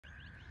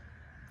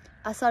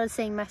I started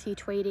seeing Matthew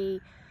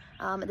Tweedy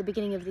at the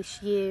beginning of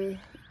this year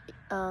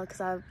because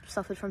I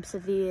suffered from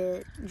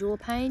severe jaw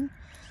pain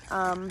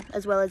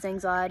as well as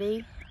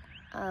anxiety.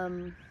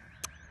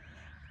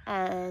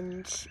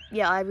 And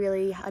yeah,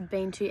 I'd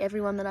been to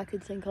everyone that I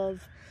could think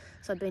of.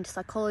 So I'd been to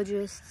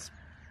psychologists,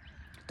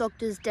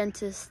 doctors,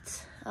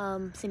 dentists,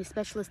 seen a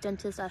specialist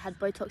dentist. I'd had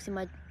Botox in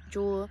my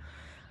jaw,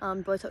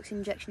 Botox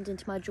injections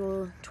into my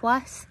jaw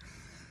twice.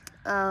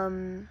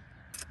 I'd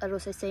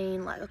also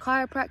seen like a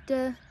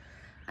chiropractor,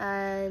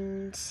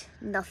 and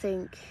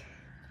nothing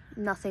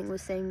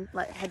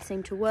had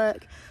seemed to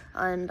work.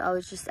 And I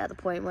was just at the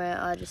point where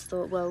I just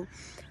thought, well,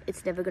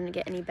 it's never going to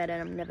get any better,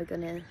 and I'm never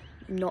going to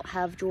not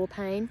have jaw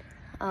pain,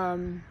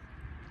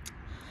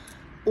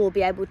 or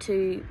be able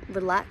to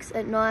relax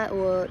at night,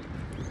 or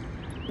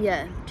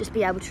yeah, just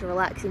be able to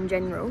relax in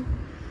general.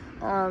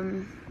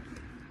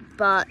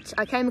 But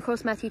I came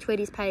across Matthew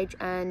Tweedy's page,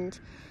 and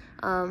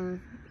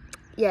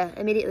yeah,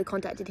 immediately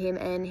contacted him,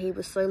 and he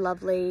was so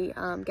lovely,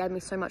 gave me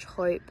so much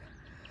hope,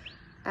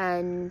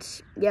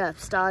 and yeah,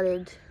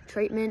 started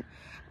treatment.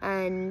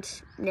 And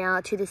now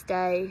to this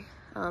day,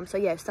 so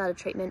yeah, started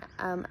treatment,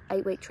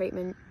 8-week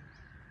treatment,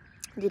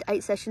 did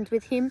 8 sessions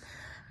with him,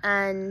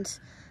 and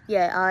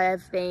yeah, I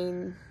have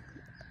been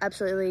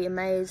absolutely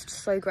amazed,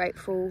 so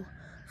grateful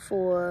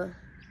for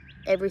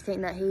everything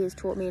that he has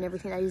taught me and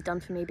everything that he's done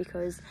for me,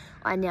 because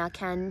I now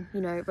can,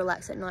 you know,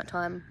 relax at night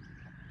time.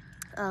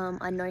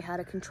 I know how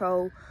to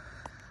control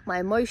my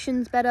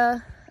emotions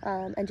better,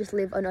 and just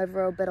live an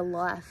overall better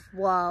life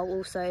while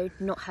also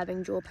not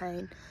having jaw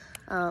pain,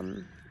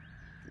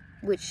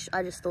 which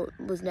I just thought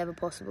was never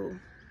possible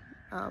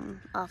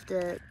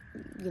after,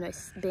 you know,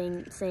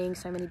 seeing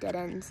so many dead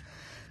ends.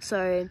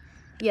 So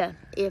yeah,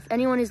 if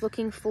anyone is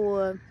looking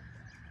for,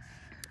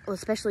 or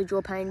especially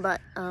jaw pain,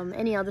 but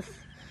any other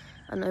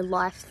I don't know,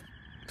 life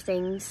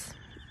things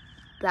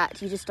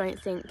that you just don't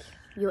think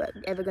you're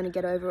ever going to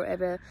get over or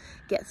ever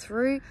get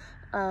through,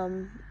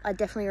 I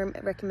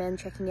definitely recommend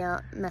checking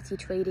out Matthew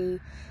Tweedy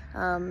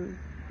and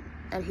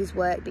his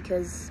work,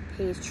 because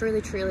he is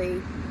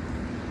truly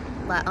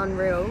like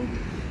unreal.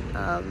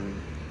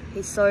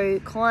 He's so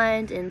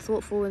kind and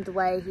thoughtful in the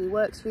way he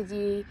works with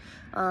you,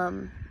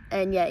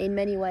 and yeah, in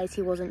many ways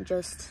he wasn't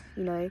just,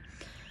 you know,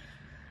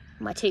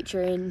 my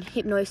teacher in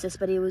hypnosis,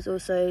 but he was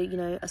also, you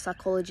know, a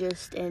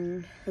psychologist,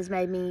 and has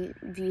made me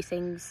view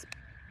things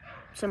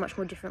so much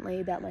more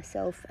differently about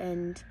myself,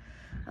 and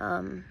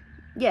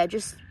yeah,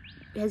 just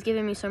has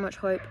given me so much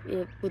hope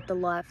with the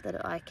life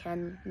that I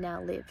can now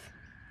live.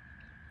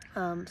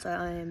 So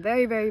I am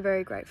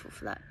very grateful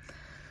for that.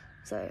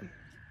 So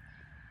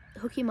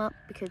hook him up,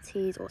 because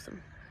he's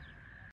awesome.